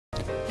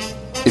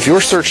If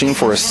you're searching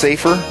for a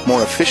safer,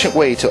 more efficient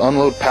way to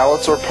unload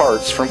pallets or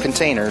parts from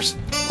containers,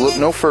 look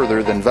no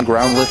further than the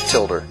Ground Lift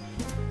Tilder.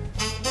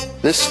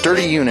 This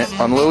sturdy unit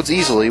unloads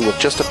easily with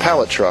just a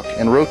pallet truck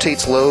and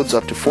rotates loads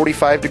up to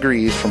 45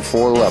 degrees from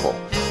floor level.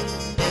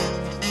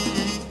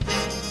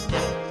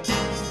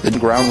 The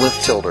Ground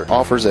Lift Tilder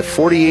offers a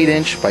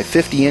 48-inch by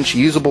 50-inch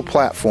usable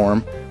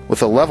platform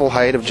with a level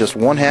height of just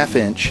 1/2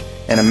 inch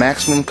and a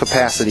maximum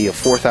capacity of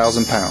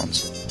 4,000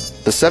 pounds.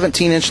 The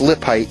 17-inch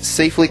lip height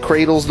safely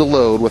cradles the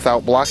load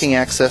without blocking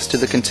access to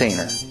the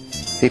container.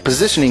 A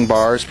positioning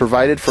bar is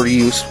provided for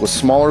use with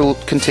smaller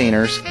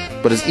containers,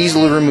 but is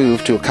easily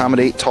removed to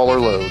accommodate taller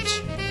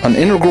loads. An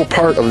integral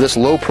part of this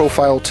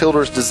low-profile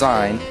tilder's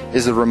design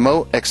is the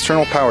remote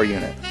external power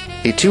unit.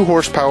 A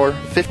 2-horsepower,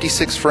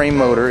 56-frame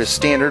motor is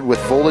standard with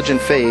voltage and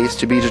phase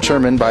to be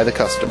determined by the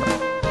customer.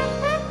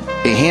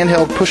 A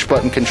handheld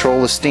push-button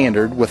control is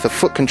standard with a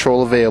foot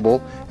control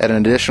available at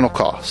an additional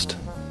cost.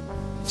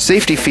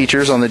 Safety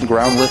features on the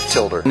Ground Lift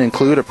Tilder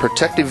include a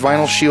protective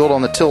vinyl shield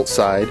on the tilt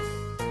side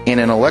and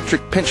an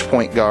electric pinch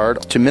point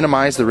guard to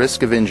minimize the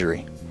risk of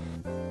injury.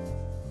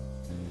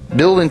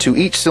 Built into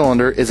each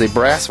cylinder is a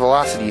brass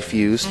velocity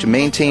fuse to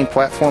maintain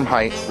platform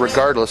height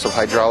regardless of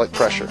hydraulic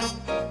pressure.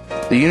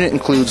 The unit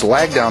includes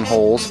lag-down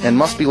holes and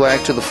must be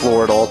lagged to the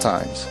floor at all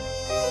times.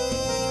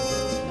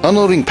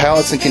 Unloading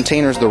pallets and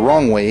containers the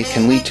wrong way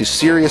can lead to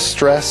serious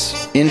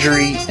stress,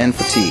 injury, and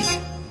fatigue.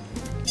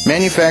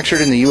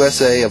 Manufactured in the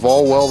USA of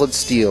all welded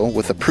steel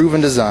with a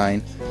proven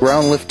design,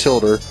 Ground Lift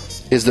Tilder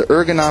is the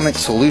ergonomic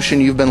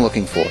solution you've been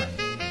looking for.